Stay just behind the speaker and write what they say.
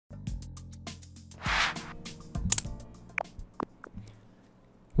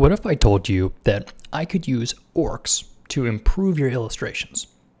What if I told you that I could use orcs to improve your illustrations?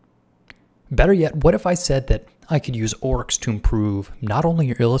 Better yet, what if I said that I could use orcs to improve not only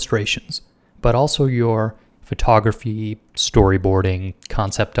your illustrations, but also your photography, storyboarding,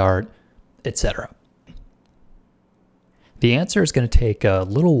 concept art, etc.? The answer is going to take a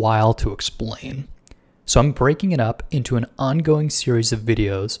little while to explain, so I'm breaking it up into an ongoing series of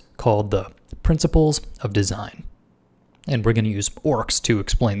videos called the Principles of Design. And we're going to use orcs to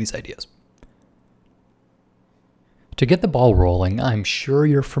explain these ideas. To get the ball rolling, I'm sure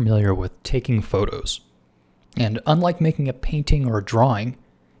you're familiar with taking photos. And unlike making a painting or a drawing,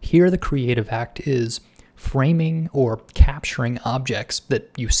 here the creative act is framing or capturing objects that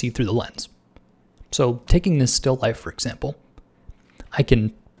you see through the lens. So taking this still life, for example, I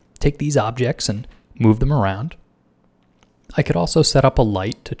can take these objects and move them around. I could also set up a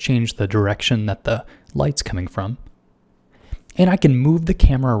light to change the direction that the light's coming from. And I can move the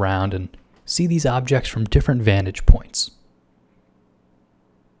camera around and see these objects from different vantage points.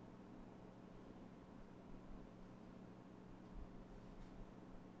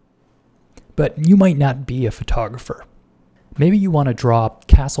 But you might not be a photographer. Maybe you want to draw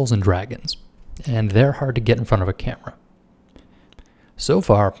castles and dragons, and they're hard to get in front of a camera. So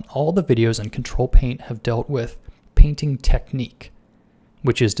far, all the videos in Ctrl+Paint have dealt with painting technique,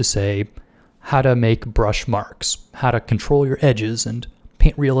 which is to say, how to make brush marks, how to control your edges, and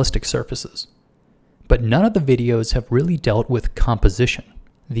paint realistic surfaces. But none of the videos have really dealt with composition,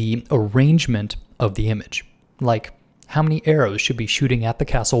 the arrangement of the image, like how many arrows should be shooting at the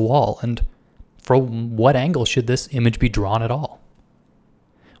castle wall, and from what angle should this image be drawn at all?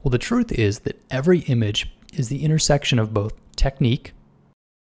 Well, the truth is that every image is the intersection of both technique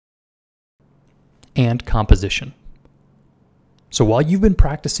and composition. So while you've been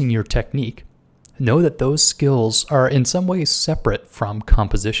practicing your technique, know that those skills are in some ways separate from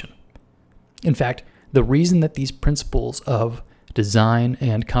composition. In fact, the reason that these principles of design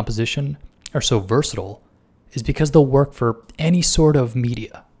and composition are so versatile is because they'll work for any sort of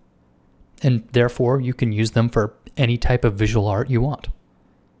media, and therefore you can use them for any type of visual art you want.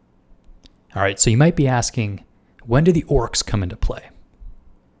 All right, so you might be asking, when do the orcs come into play?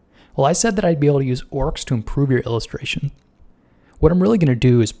 Well, I said that I'd be able to use orcs to improve your illustration. What I'm really going to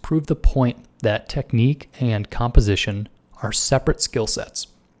do is prove the point that technique and composition are separate skill sets,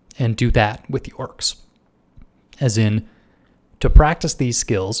 and do that with the orcs. As in, to practice these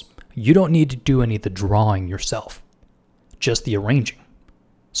skills, you don't need to do any of the drawing yourself, just the arranging.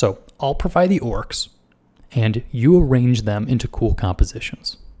 So I'll provide the orcs, and you arrange them into cool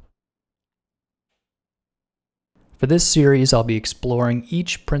compositions. For this series, I'll be exploring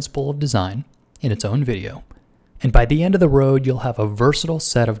each principle of design in its own video, and by the end of the road, you'll have a versatile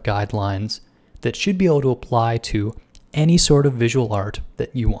set of guidelines that should be able to apply to any sort of visual art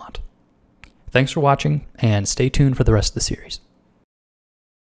that you want. Thanks for watching, and stay tuned for the rest of the series.